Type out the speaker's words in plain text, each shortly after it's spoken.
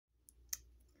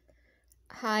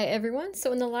Hi everyone.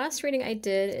 So in the last reading I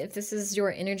did, if this is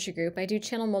your energy group, I do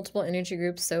channel multiple energy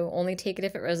groups, so only take it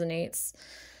if it resonates.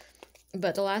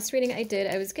 But the last reading I did,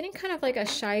 I was getting kind of like a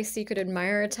shy secret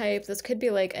admirer type. This could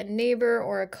be like a neighbor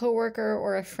or a coworker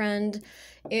or a friend.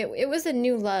 It was a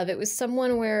new love. It was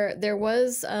someone where there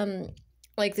was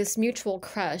like this mutual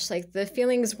crush. Like the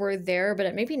feelings were there, but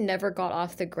it maybe never got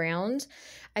off the ground.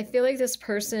 I feel like this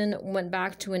person went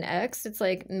back to an ex. It's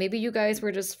like maybe you guys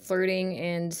were just flirting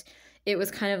and it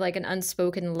was kind of like an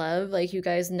unspoken love. Like you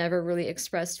guys never really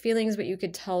expressed feelings, but you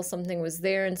could tell something was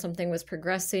there and something was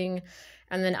progressing.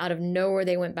 And then out of nowhere,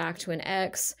 they went back to an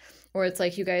ex. Or it's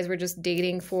like you guys were just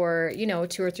dating for, 2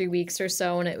 or 3 weeks or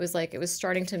so. And it was like it was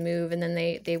starting to move. And then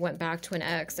they went back to an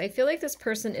ex. I feel like this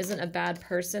person isn't a bad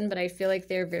person, but I feel like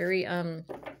they're very kind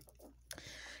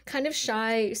of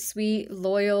shy, sweet,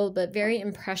 loyal, but very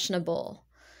impressionable.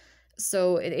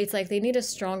 So it's like they need a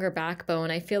stronger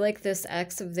backbone. I feel like this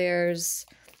ex of theirs,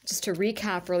 just to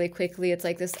recap really quickly, it's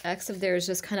like this ex of theirs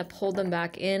just kind of pulled them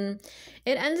back in.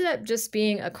 It ended up just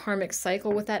being a karmic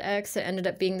cycle with that ex. It ended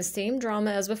up being the same drama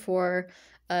as before,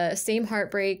 same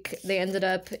heartbreak. They ended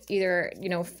up either,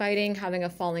 fighting, having a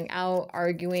falling out,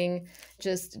 arguing,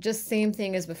 just same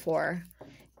thing as before.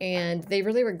 And they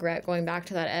really regret going back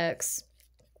to that ex.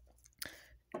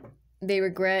 They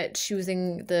regret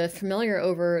choosing the familiar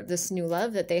over this new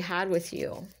love that they had with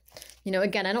you.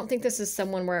 Again, I don't think this is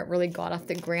someone where it really got off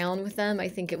the ground with them. I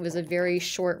think it was a very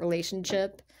short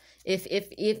relationship. If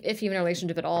even a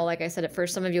relationship at all. Like I said, at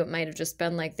first, some of you, it might have just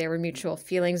been like there were mutual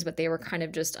feelings, but they were kind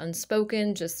of just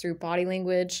unspoken, just through body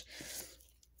language.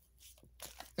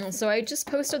 And so I just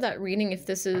posted that reading.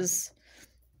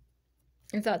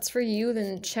 If that's for you,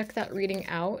 then check that reading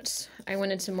out. I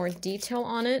went into more detail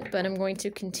on it, but I'm going to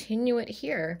continue it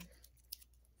here.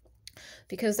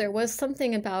 Because there was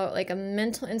something about like a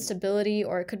mental instability,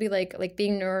 or it could be like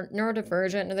being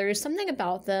neurodivergent. There is something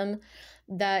about them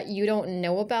that you don't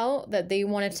know about that they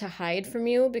wanted to hide from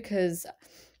you, because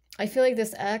I feel like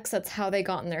this ex, that's how they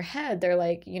got in their head. They're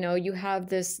like, you have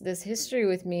this history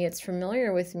with me. It's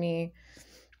familiar with me.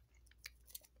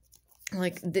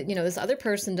 Like, this other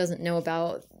person doesn't know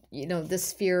about,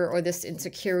 this fear or this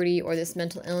insecurity or this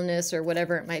mental illness or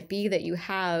whatever it might be that you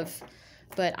have.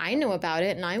 But I know about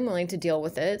it and I'm willing to deal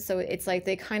with it. So it's like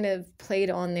they kind of played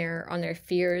on their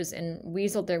fears and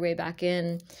weaseled their way back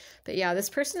in. But yeah, this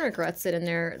person regrets it and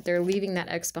they're leaving that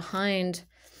ex behind.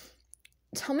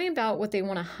 Tell me about what they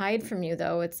want to hide from you,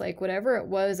 though. It's like whatever it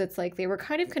was, it's like they were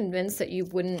kind of convinced that you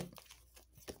wouldn't.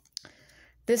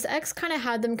 This ex kind of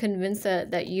had them convinced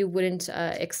that you wouldn't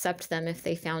accept them if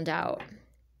they found out.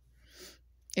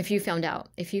 If you found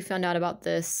out about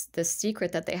this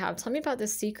secret that they have. Tell me about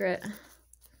this secret.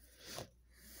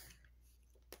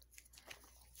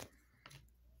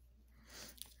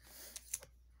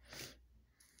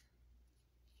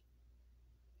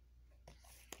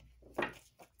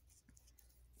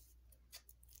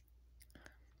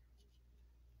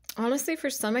 Honestly, for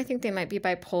some, I think they might be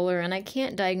bipolar, and I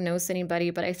can't diagnose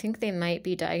anybody, but I think they might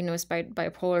be diagnosed by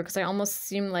bipolar, because I almost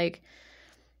seem like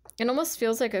it almost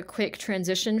feels like a quick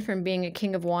transition from being a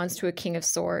King of Wands to a King of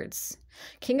Swords.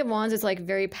 King of Wands is like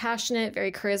very passionate,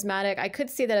 very charismatic. I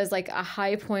could see that as like a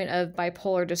high point of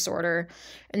bipolar disorder.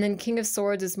 And then King of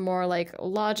Swords is more like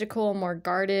logical, more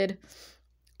guarded.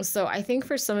 So I think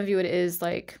for some of you, it is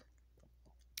like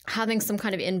having some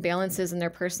kind of imbalances in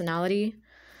their personality.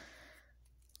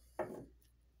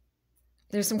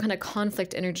 There's some kind of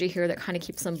conflict energy here that kind of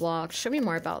keeps them blocked. Show me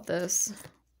more about this.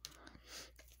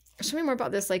 Show me more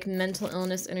about this like mental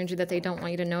illness energy that they don't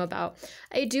want you to know about.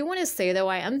 I do want to say, though,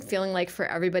 I am feeling like for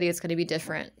everybody it's going to be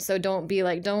different. So don't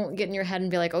get in your head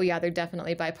and be like, oh yeah, they're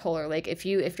definitely bipolar. Like if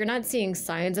you're not seeing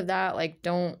signs of that, like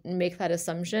don't make that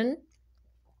assumption.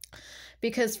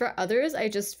 Because for others, I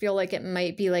just feel like it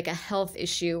might be like a health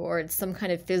issue, or it's some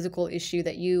kind of physical issue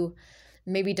that you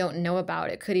maybe don't know about.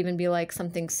 It could even be like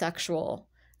something sexual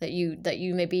that you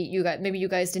maybe you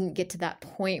guys didn't get to that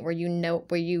point where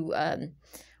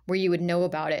where you would know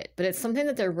about it, but it's something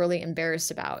that they're really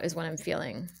embarrassed about is what I'm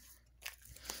feeling.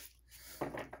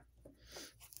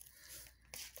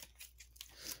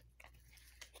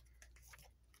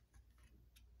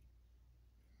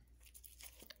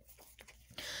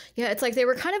 Yeah, it's like they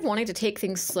were kind of wanting to take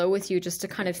things slow with you just to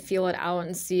kind of feel it out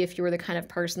and see if you were the kind of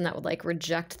person that would like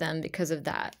reject them because of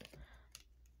that.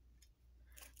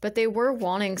 But they were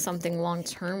wanting something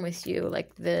long-term with you.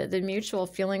 Like the mutual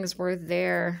feelings were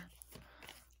there.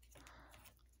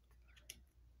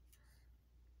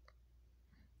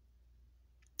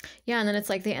 Yeah, and then it's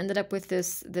like they ended up with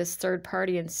this third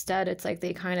party instead. It's like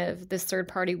this third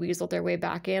party weaseled their way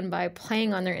back in by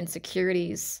playing on their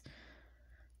insecurities.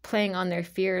 playing on their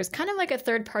fears, kind of like a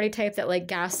third party type that like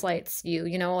gaslights you,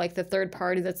 you know, like the third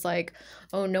party that's like,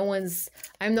 oh, I'm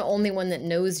the only one that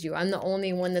knows you. I'm the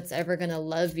only one that's ever going to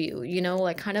love you, you know,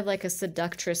 like kind of like a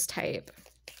seductress type.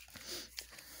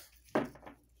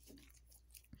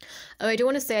 Oh, I do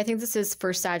want to say, I think this is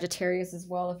for Sagittarius as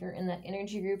well. If you're in that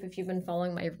energy group, if you've been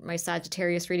following my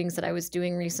Sagittarius readings that I was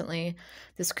doing recently,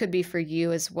 this could be for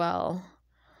you as well.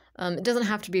 It doesn't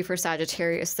have to be for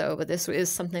Sagittarius though, but this is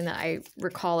something that I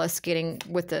recall us getting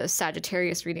with the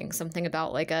Sagittarius reading, something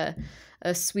about like a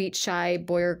sweet, shy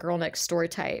boy or girl next door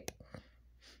type.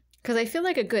 Because I feel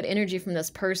like a good energy from this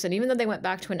person, even though they went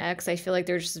back to an ex, I feel like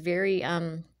they're just very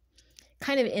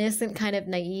kind of innocent, kind of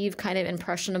naive, kind of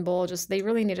impressionable. Just they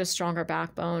really need a stronger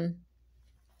backbone.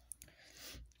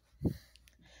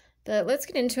 But let's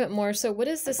get into it more. So what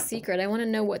is the secret? I want to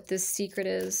know what this secret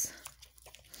is.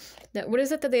 What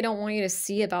is it that they don't want you to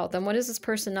see about them? What does this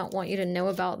person not want you to know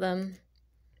about them?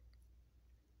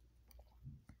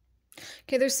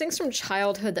 Okay, there's things from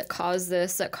childhood that cause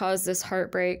this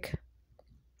heartbreak.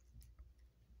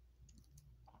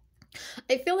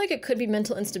 I feel like it could be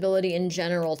mental instability in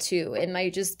general too. It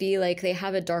might just be like they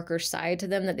have a darker side to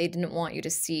them that they didn't want you to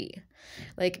see.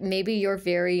 Like maybe you're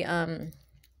very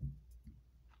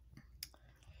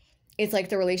it's like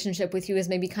the relationship with you is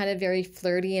maybe kind of very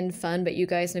flirty and fun, but you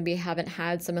guys maybe haven't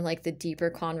had some of like the deeper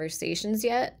conversations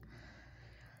yet.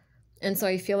 And so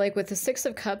I feel like with the Six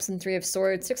of Cups and Three of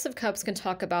Swords, Six of Cups can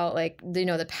talk about like, you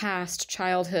know, the past,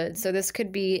 childhood. So this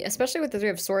could be, especially with the Three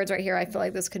of Swords right here, I feel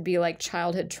like this could be like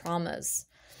childhood traumas.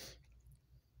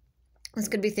 This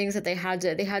could be things that they had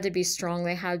to be strong.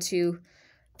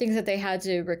 Things that they had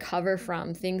to recover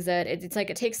from, things that it's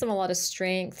like it takes them a lot of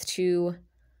strength to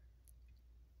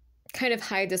kind of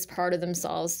hide this part of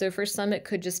themselves. So for some, it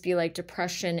could just be like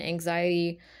depression,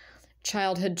 anxiety,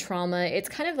 childhood trauma. It's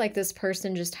kind of like this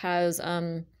person just has,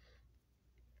 they're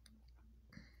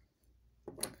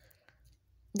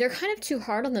kind of too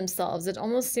hard on themselves. It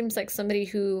almost seems like somebody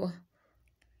who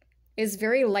is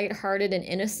very lighthearted and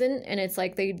innocent, and it's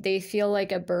like they feel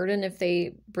like a burden if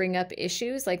they bring up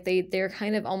issues. Like they're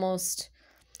kind of almost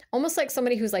like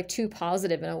somebody who's like too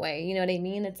positive in a way. You know what I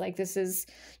mean? It's like,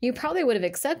 you probably would have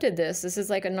accepted this. This is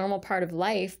like a normal part of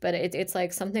life, but it's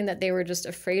like something that they were just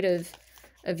afraid of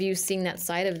you seeing that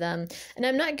side of them. And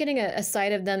I'm not getting a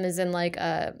side of them as in like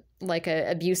a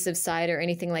abusive side or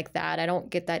anything like that. I don't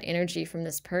get that energy from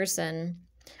this person.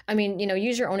 I mean, you know,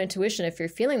 use your own intuition if you're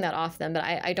feeling that off them, but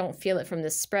I don't feel it from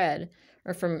this spread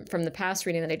or from the past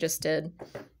reading that I just did.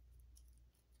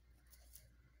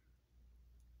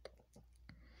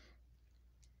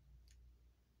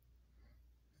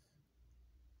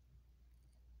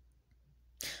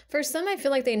 For some, I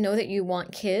feel like they know that you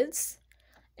want kids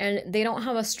and they don't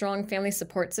have a strong family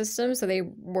support system, so they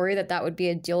worry that that would be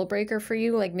a deal breaker for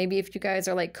you. Like maybe if you guys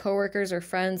are like coworkers or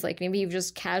friends, like maybe you've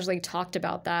just casually talked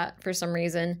about that for some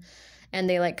reason, and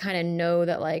they like kind of know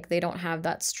that like they don't have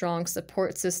that strong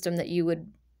support system that you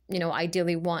would, you know,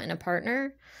 ideally want in a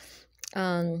partner.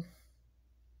 But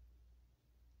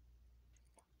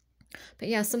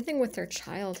yeah, something with their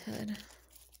childhood.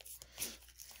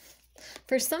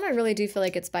 For some, I really do feel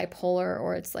like it's bipolar,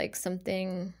 or it's like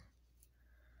something,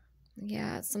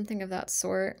 yeah, it's something of that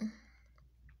sort.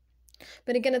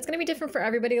 But again, it's going to be different for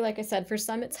everybody. Like I said, for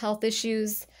some, it's health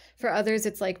issues. For others,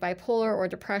 it's like bipolar or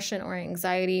depression or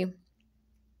anxiety.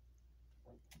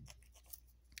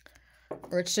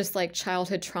 Or it's just like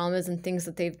childhood traumas and things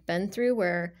that they've been through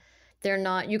where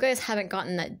you guys haven't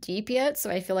gotten that deep yet.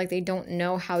 So I feel like they don't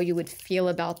know how you would feel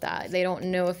about that. They don't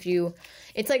know if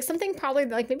it's like something probably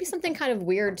like maybe something kind of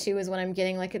weird too is what I'm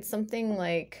getting. Like it's something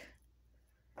like,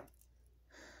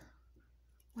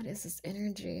 what is this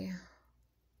energy?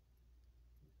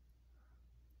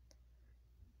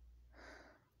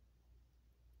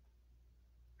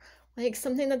 Like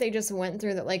something that they just went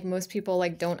through that like most people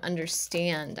like don't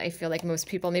understand. I feel like most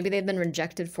people, maybe they've been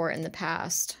rejected for it in the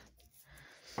past.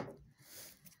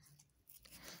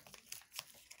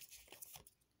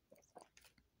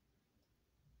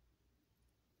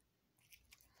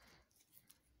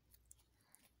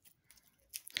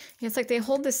 It's like they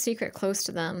hold this secret close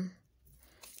to them,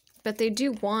 but they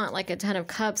do want like a 10 of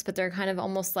cups, but they're kind of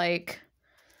almost like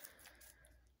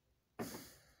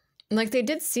they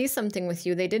did see something with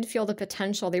you. They did feel the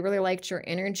potential. They really liked your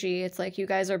energy. It's like you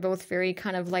guys are both very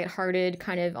kind of lighthearted,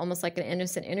 kind of almost like an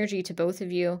innocent energy to both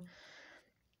of you.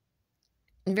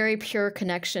 Very pure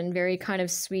connection, very kind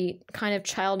of sweet, kind of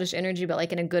childish energy, but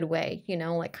like in a good way, you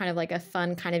know, like kind of like a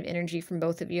fun kind of energy from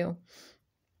both of you.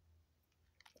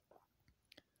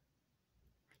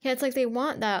 Yeah, it's like they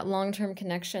want that long-term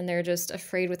connection. They're just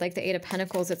afraid with like the Eight of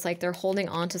Pentacles. It's like they're holding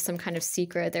on to some kind of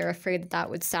secret. They're afraid that that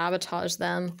would sabotage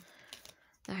them.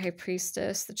 The High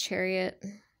Priestess, the Chariot.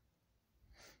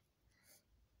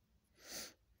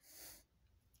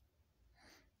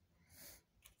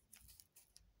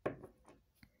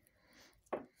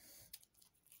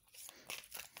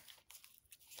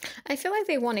 I feel like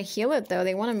they want to heal it though.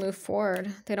 They want to move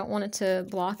forward. They don't want it to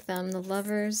block them. The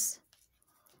Lovers.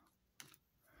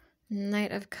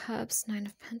 Knight of Cups, Nine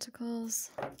of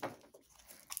Pentacles.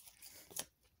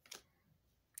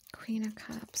 Queen of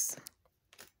Cups.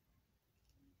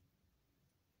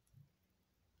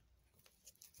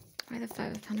 Why the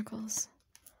Five of Pentacles?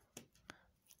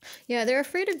 Yeah, they're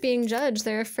afraid of being judged.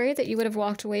 They're afraid that you would have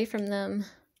walked away from them.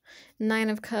 Nine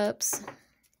of Cups.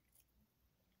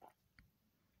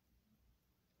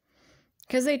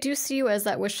 Because they do see you as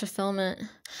that wish fulfillment.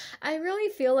 I really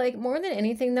feel like, more than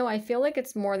anything though, I feel like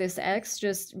it's more this ex,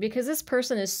 just because this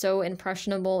person is so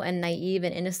impressionable and naive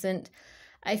and innocent.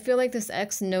 I feel like this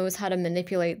ex knows how to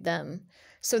manipulate them.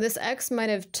 So this ex might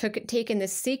have taken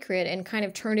this secret and kind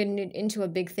of turned it into a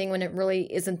big thing when it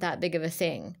really isn't that big of a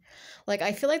thing. Like,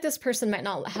 I feel like this person might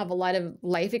not have a lot of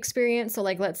life experience. So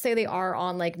like, let's say they are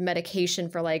on like medication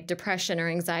for like depression or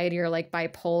anxiety or like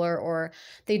bipolar, or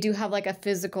they do have like a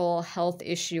physical health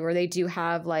issue, or they do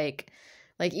have like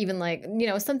even like, you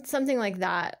know, something like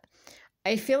that.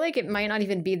 I feel like it might not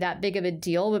even be that big of a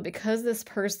deal, but because this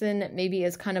person maybe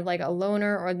is kind of like a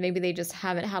loner, or maybe they just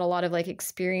haven't had a lot of like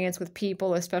experience with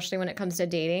people, especially when it comes to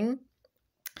dating,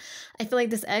 I feel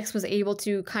like this ex was able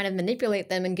to kind of manipulate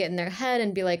them and get in their head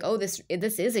and be like, oh, this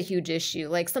is a huge issue,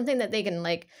 like something that they can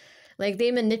like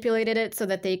they manipulated it so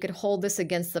that they could hold this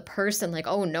against the person. Like,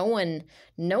 oh, no one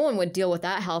would deal with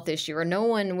that health issue, or no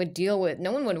one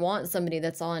would want somebody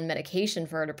that's on medication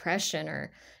for depression,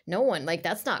 or no one, like,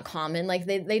 that's not common. Like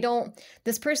they don't,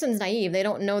 this person's naive. They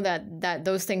don't know that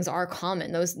those things are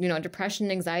common. Those, you know, depression,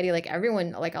 anxiety, like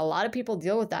everyone, like a lot of people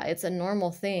deal with that. It's a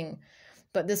normal thing.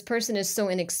 But this person is so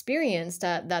inexperienced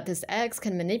that this ex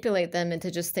can manipulate them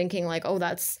into just thinking like, oh,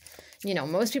 that's, you know,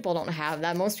 most people don't have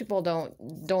that. Most people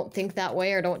don't think that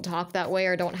way, or don't talk that way,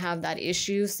 or don't have that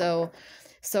issue. So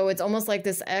it's almost like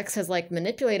this ex has like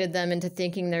manipulated them into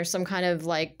thinking there's some kind of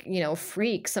like, you know,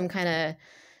 freak, some kind of,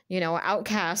 you know,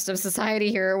 outcast of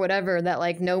society here or whatever, that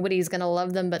like nobody's going to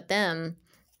love them but them.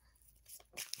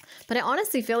 But I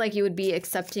honestly feel like you would be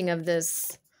accepting of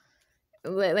this.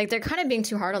 Like, they're kind of being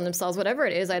too hard on themselves. Whatever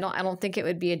it is, I don't think it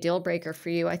would be a deal breaker for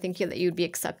you. I think that you'd be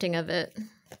accepting of it.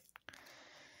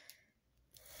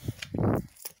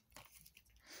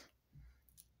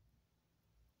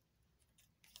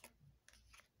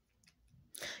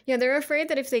 Yeah, they're afraid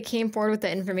that if they came forward with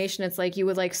the information, it's like you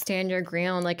would like stand your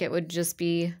ground. Like it would just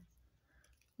be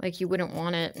like you wouldn't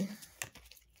want it.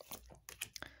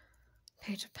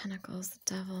 Page of Pentacles, the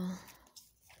Devil.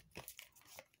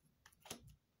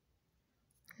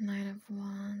 Knight of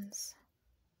Wands.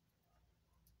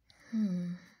 The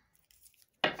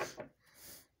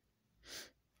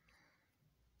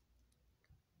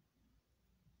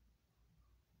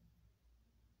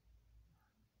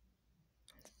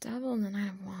Devil and the Knight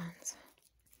of Wands.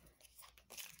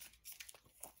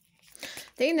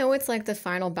 They know it's like the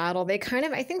final battle. They kind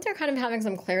of, I think they're kind of having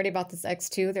some clarity about this ex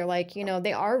too. They're like, you know,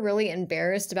 they are really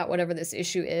embarrassed about whatever this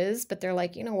issue is, but they're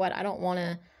like, you know what, I don't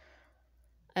want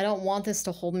this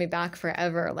to hold me back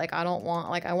forever. Like, I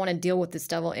want to deal with this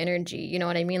devil energy. You know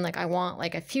what I mean? Like, I want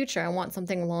like a future. I want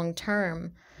something long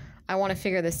term. I want to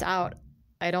figure this out.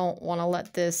 I don't want to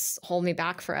let this hold me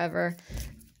back forever.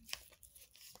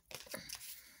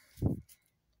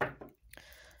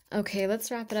 Okay, let's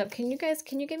wrap it up. Can you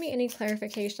give me any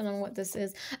clarification on what this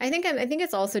is? I think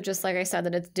it's also just like I said,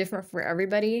 that it's different for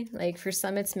everybody. Like for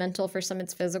some it's mental, for some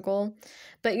it's physical.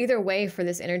 But either way, for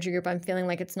this energy group, I'm feeling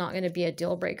like it's not going to be a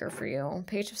deal breaker for you.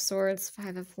 Page of Swords,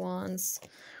 Five of Wands.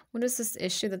 What is this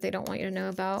issue that they don't want you to know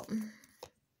about?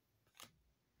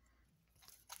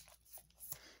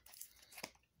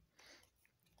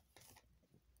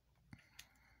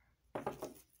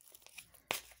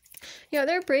 Yeah,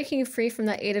 they're breaking free from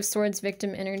that Eight of Swords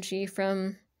victim energy,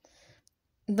 from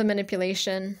the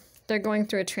manipulation. They're going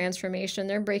through a transformation.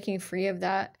 They're breaking free of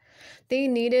that.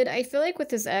 I feel like with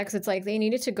this ex, it's like they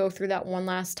needed to go through that one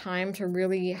last time to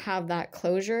really have that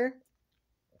closure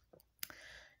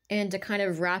and to kind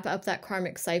of wrap up that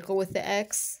karmic cycle with the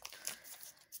ex.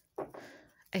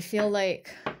 I feel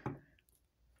like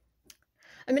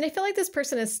this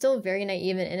person is still very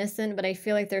naive and innocent, but I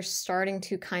feel like they're starting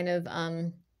to kind of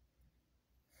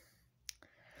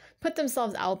put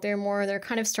themselves out there more. They're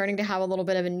kind of starting to have a little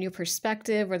bit of a new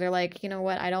perspective where they're like, you know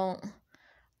what, I don't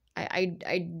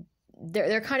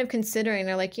they're kind of considering,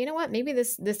 they're like, you know what, maybe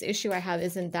this issue I have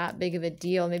isn't that big of a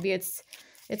deal. Maybe it's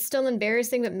still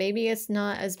embarrassing, but maybe it's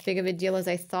not as big of a deal as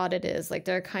I thought it is. Like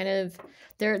they're kind of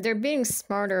they're being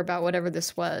smarter about whatever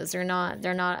this was. They're not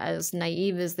as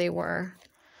naive as they were.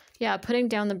 Yeah, putting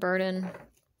down the burden.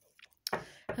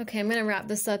 Okay, I'm gonna wrap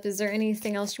this up. Is there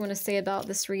anything else you want to say about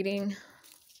this reading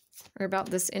or about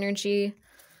this energy?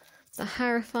 The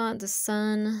Hierophant, the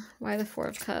Sun, why the Four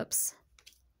of Cups?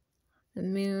 The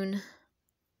Moon.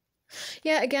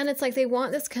 Yeah, again, it's like they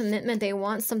want this commitment. They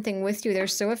want something with you. They're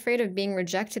so afraid of being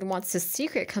rejected once the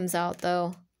secret comes out,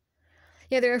 though.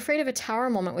 Yeah, they're afraid of a tower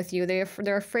moment with you. They're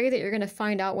afraid that you're going to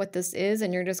find out what this is,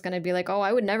 and you're just going to be like, oh,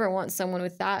 I would never want someone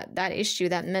with that issue,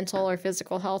 that mental or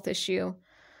physical health issue.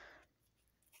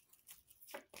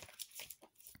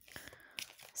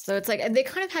 So it's like, they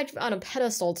kind of had you on a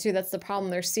pedestal too. That's the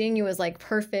problem. They're seeing you as like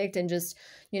perfect and just,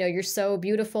 you know, you're so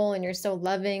beautiful and you're so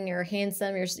loving, you're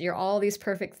handsome, you're all these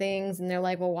perfect things. And they're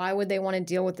like, well, why would they want to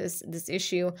deal with this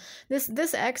issue?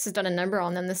 This ex has done a number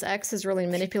on them. This ex has really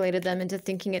manipulated them into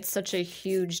thinking it's such a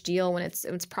huge deal when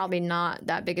it's probably not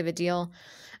that big of a deal.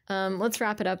 Let's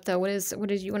wrap it up though. What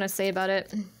did you want to say about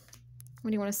it? What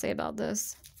do you want to say about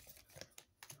this?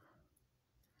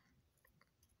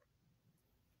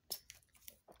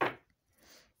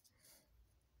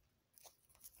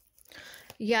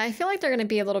 Yeah, I feel like they're going to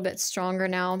be a little bit stronger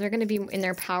now. They're going to be in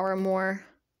their power more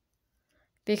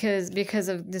because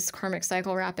of this karmic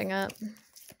cycle wrapping up.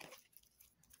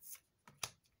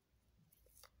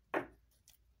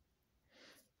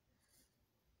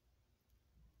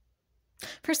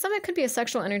 For some, it could be a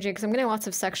sexual energy because I'm getting lots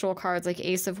of sexual cards like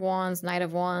Ace of Wands, Knight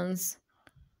of Wands.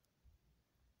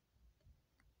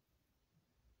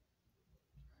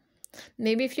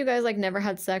 Maybe if you guys like never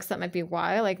had sex, that might be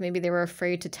why. Like maybe they were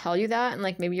afraid to tell you that, and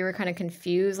like maybe you were kind of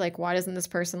confused, like why doesn't this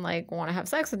person like want to have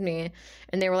sex with me?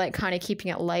 And they were like kind of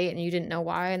keeping it light and you didn't know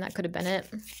why, and that could have been it.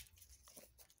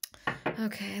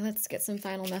 Okay, let's get some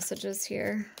final messages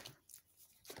here.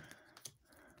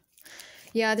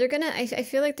 Yeah, they're gonna, I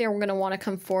feel like they're gonna want to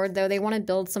come forward though. They want to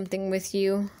build something with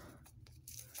you.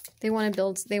 They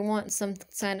want some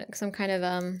kind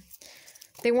of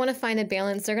they want to find a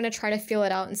balance. They're going to try to feel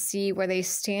it out and see where they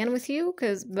stand with you,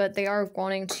 but they are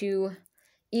wanting to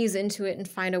ease into it and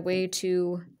find a way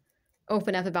to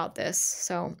open up about this.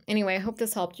 So anyway, I hope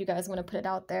this helped you guys. I'm going to put it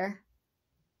out there.